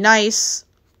really nice.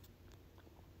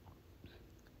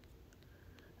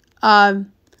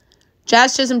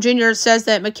 Jazz Chisholm Jr. says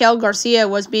that Mikael Garcia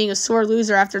was being a sore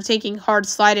loser after taking hard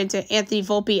slide into Anthony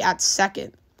Volpe at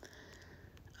second.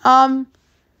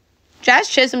 Jazz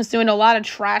Chisholm's doing a lot of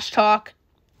trash talk,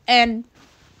 and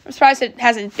I'm surprised it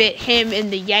hasn't bit him in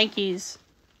the Yankees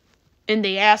in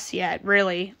the ass yet,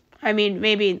 really. I mean,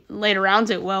 maybe later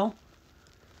rounds it will.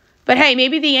 But hey,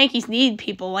 maybe the Yankees need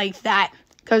people like that,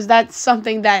 because that's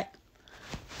something that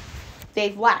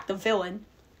they've lacked, a villain.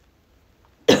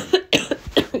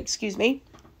 Excuse me.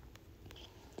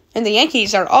 And the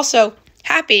Yankees are also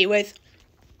happy with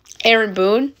Aaron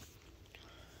Boone,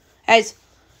 as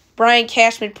Brian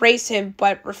Cashman praised him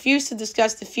but refused to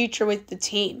discuss the future with the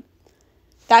team.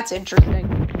 That's interesting.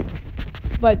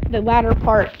 But the latter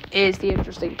part is the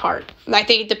interesting part. And I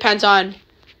think it depends on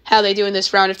how they do in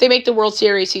this round. If they make the World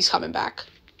Series, he's coming back.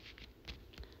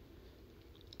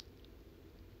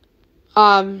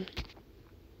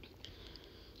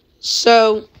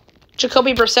 So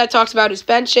Jacoby Brissett talks about his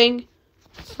benching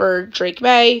for Drake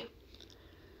May.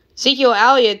 Ezekiel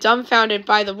Elliott dumbfounded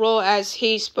by the role as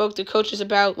he spoke to coaches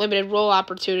about limited role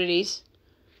opportunities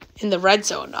in the red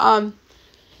zone.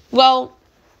 Well,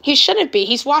 he shouldn't be.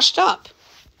 He's washed up.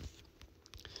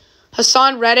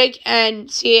 Hassan Reddick and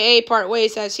CAA part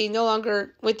ways as he's no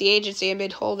longer with the agency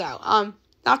amid holdout.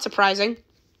 Not surprising.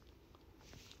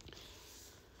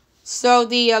 So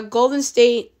the Golden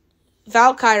State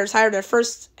Valkyries hired their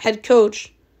first head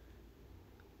coach,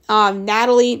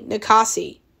 Natalie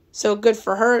Nikasi. So good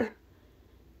for her.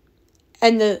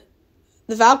 And the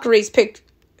Valkyries picked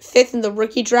 5th in the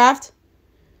rookie draft.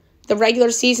 The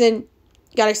regular season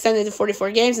got extended to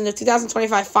 44 games, and the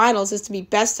 2025 finals is to be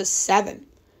best of 7.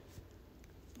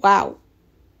 Wow.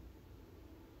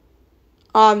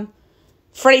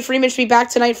 Freddie Freeman should be back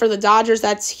tonight for the Dodgers.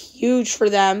 That's huge for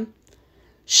them.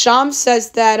 Shams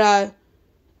says that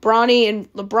Bronny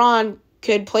and LeBron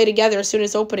could play together as soon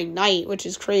as opening night, which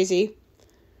is crazy.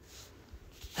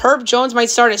 Herb Jones might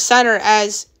start at center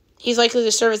as he's likely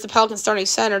to serve as the Pelicans starting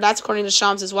center. That's according to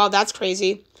Shams as well. That's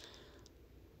crazy.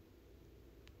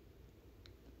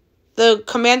 The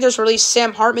Commanders released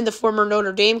Sam Hartman, the former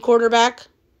Notre Dame quarterback.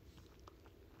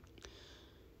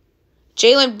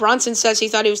 Jalen Brunson says he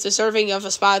thought he was deserving of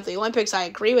a spot at the Olympics. I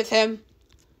agree with him.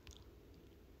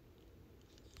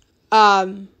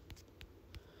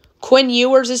 Quinn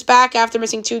Ewers is back after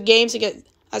missing 2 games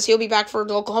as he'll be back for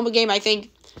the Oklahoma game. I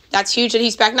think that's huge that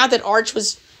he's back. Not that Arch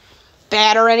was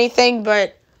bad or anything,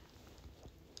 but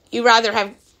you'd rather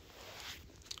have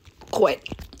quit.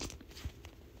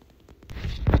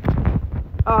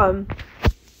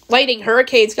 Lightning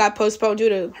Hurricanes got postponed due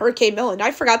to Hurricane Milton.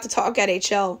 I forgot to talk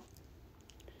NHL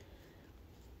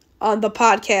on the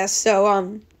podcast,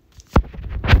 so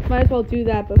might as well do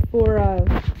that before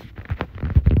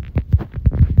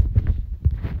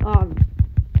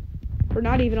we're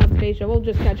not even on today's show. We'll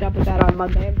just catch up with that on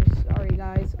Monday. I'm just sorry,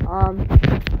 guys.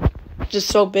 Just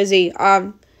so busy.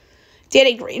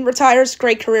 Danny Green retires.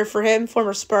 Great career for him.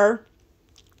 Former Spur.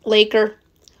 Laker.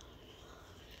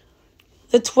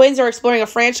 The Twins are exploring a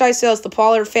franchise sale as the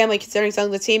Pollard family considering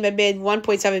selling the team amid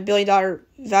 $1.7 billion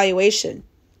valuation.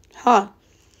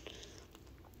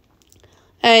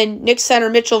 And Knicks center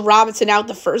Mitchell Robinson out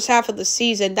the first half of the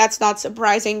season. That's not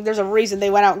surprising. There's a reason they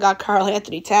went out and got Karl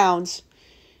Anthony Towns.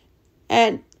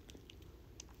 And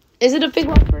is it a big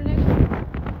loss for the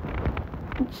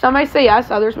Knicks? Some might say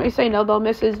yes. Others may say no. They'll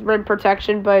miss his rim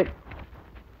protection. But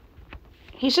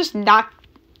he's just not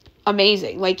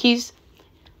amazing. Like, he's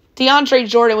DeAndre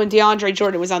Jordan when DeAndre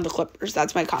Jordan was on the Clippers.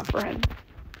 That's my comp for him.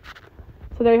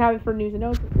 So there you have it for news and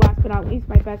notes. Last but not least,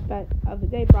 my best bet of the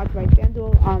day brought to you by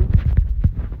FanDuel.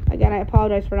 Again, I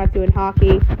apologize for not doing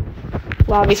hockey.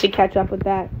 We'll obviously catch up with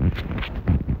that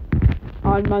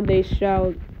on Monday's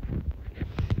show.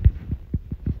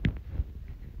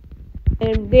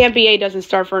 And the NBA doesn't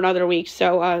start for another week,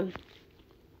 so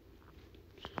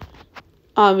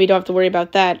we don't have to worry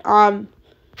about that.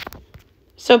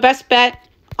 So best bet,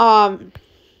 I'm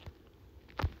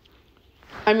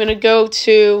gonna go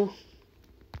to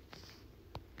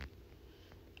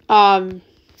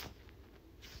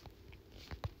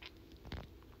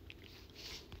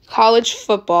college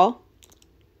football,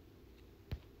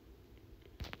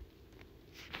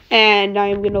 and I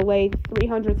am gonna lay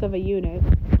 0.03 of a unit.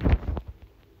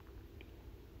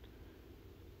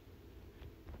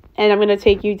 And I'm going to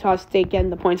take Utah State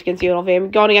getting the points against UNLV. I'm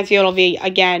going against UNLV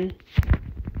again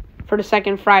for the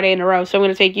second Friday in a row. So I'm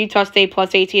going to take Utah State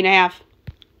plus 18.5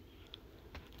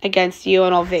 against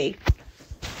UNLV.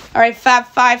 All right, Fab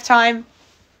 5 time.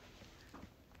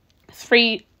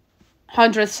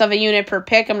 0.03 of a unit per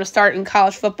pick. I'm going to start in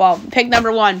college football. Pick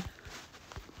number 1.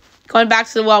 Going back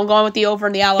to I'm going with the over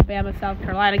in the Alabama-South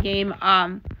Carolina game.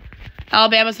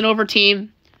 Alabama's an over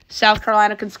team. South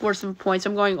Carolina can score some points.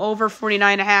 I'm going over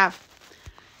 49.5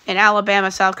 in Alabama,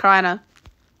 South Carolina.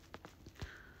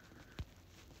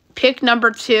 Pick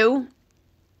number 2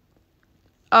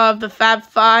 of the Fab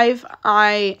 5.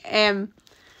 I am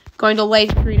going to lay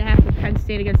 3.5 with Penn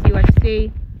State against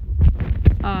USC.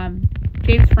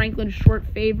 James Franklin, short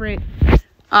favorite.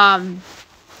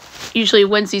 Usually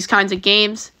wins these kinds of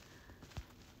games.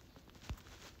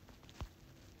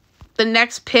 The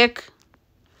next pick,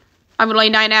 I'm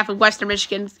going to lay 9.5 with Western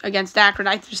Michigan against Akron.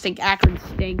 I just think Akron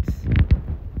stinks.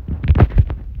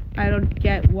 I don't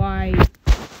get why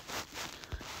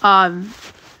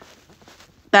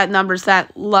that number's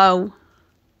that low.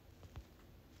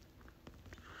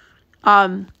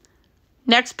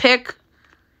 Next pick,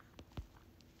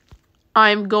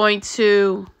 I'm going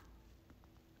to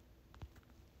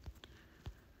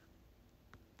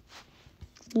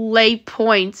lay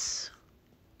points.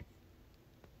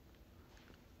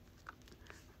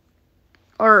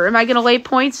 Or am I going to lay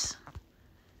points?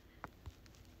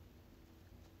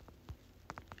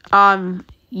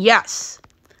 Yes.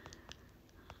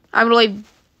 I'm going to lay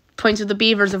points with the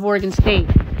Beavers of Oregon State.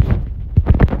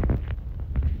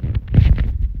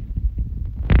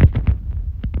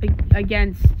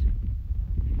 Against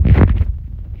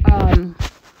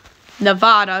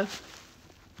Nevada.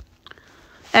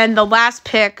 And the last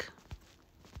pick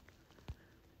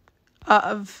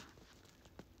of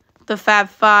the Fab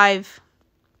 5,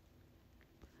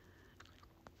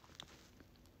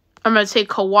 I'm going to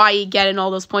take Hawaii getting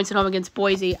all those points at home against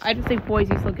Boise. I just think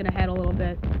Boise's looking ahead a little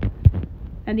bit.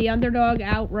 And the underdog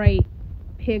outright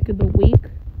pick of the week,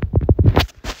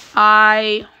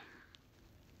 I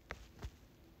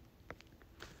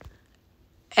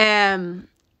am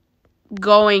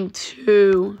going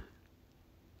to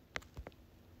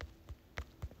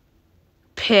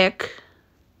pick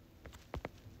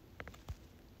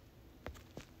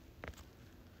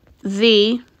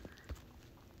the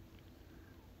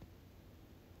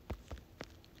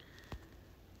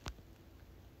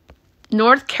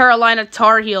North Carolina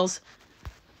Tar Heels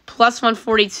plus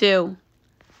 142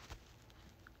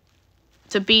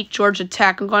 to beat Georgia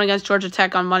Tech. I'm going against Georgia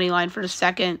Tech on money line for the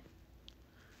second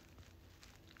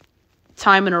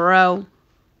time in a row.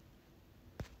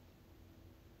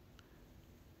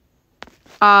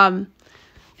 And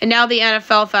now the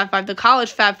NFL Fab 5. The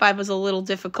college Fab 5 was a little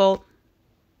difficult.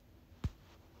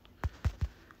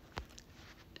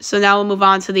 So now we'll move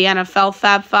on to the NFL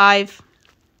Fab 5.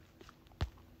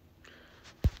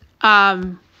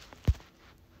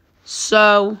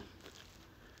 So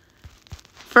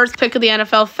first pick of the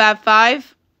NFL Fab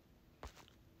 5.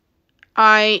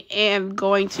 I am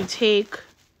going to take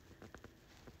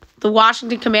the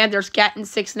Washington Commanders getting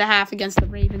 6.5 against the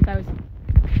Ravens. I was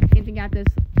hinting at this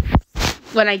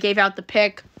when I gave out the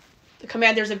pick. The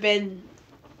Commanders have been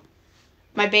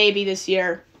my baby this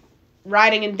year.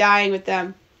 Riding and dying with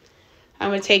them.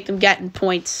 I'm going to take them getting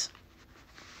points.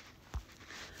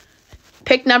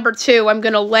 Pick number 2, I'm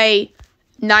going to lay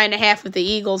 9.5 with the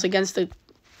Eagles against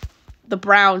the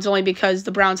Browns, only because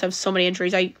the Browns have so many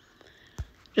injuries. I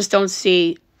just don't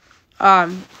see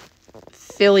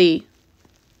Philly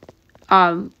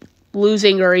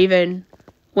losing or even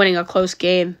winning a close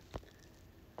game.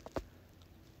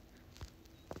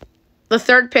 The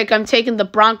third pick, I'm taking the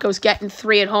Broncos getting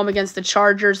 3 at home against the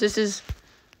Chargers. This is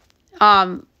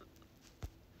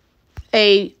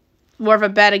more of a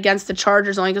bet against the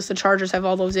Chargers, only because the Chargers have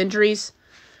all those injuries.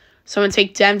 So I'm going to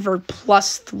take Denver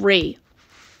 +3.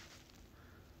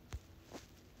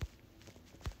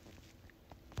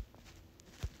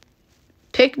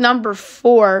 Pick number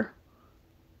 4.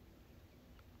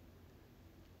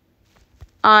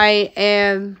 I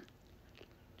am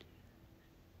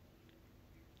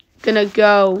going to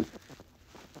go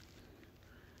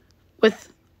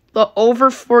with the over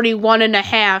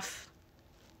 41.5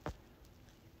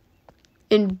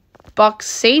 in Bucs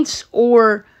Saints,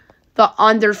 or the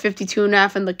under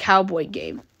 52.5 in the Cowboy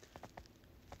game.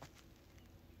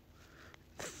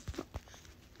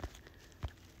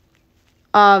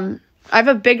 I have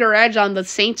a bigger edge on the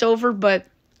Saints over, but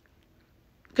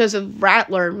because of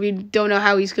Rattler, we don't know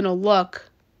how he's going to look.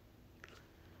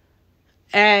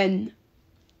 And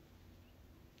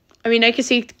I mean, I can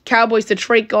see Cowboys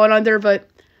Detroit going under, but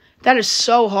that is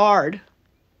so hard.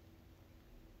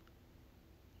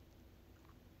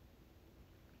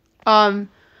 But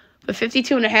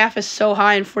 52.5 is so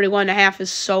high and 41.5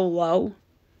 is so low.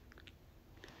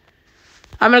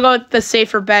 I'm going to go with the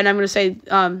safer bet. I'm going to say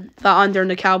the under in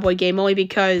the Cowboy game, only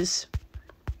because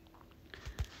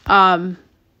of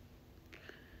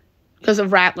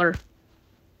Rattler.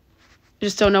 You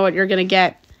just don't know what you're going to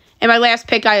get. And my last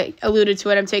pick, I alluded to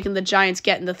it. I'm taking the Giants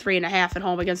getting the 3.5 at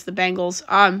home against the Bengals.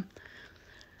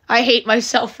 I hate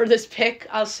myself for this pick.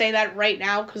 I'll say that right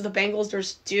now, because the Bengals are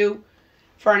due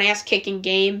for an ass-kicking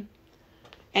game,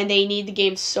 and they need the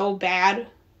game so bad.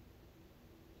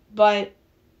 But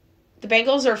the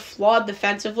Bengals are flawed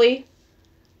defensively,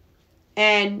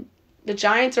 and the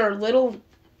Giants are a little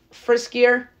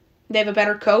friskier. They have a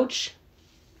better coach.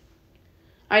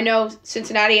 I know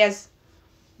Cincinnati has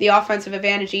the offensive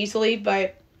advantage easily,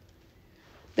 but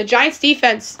the Giants'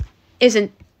 defense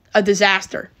isn't a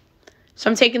disaster. So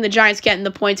I'm taking the Giants getting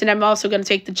the points, and I'm also going to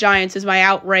take the Giants as my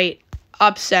outright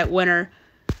upset winner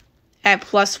at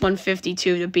 +152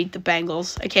 to beat the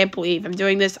Bengals. I can't believe I'm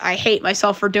doing this. I hate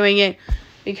myself for doing it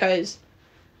because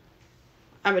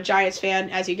I'm a Giants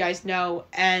fan, as you guys know,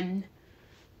 and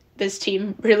this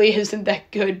team really isn't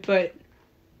that good, but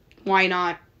why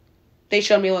not? They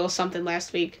showed me a little something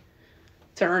last week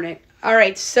to earn it. All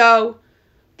right, so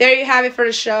there you have it for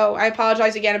the show. I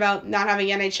apologize again about not having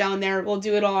NHL in there. We'll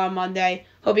do it all on Monday.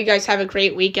 Hope you guys have a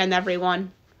great weekend,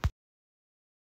 everyone.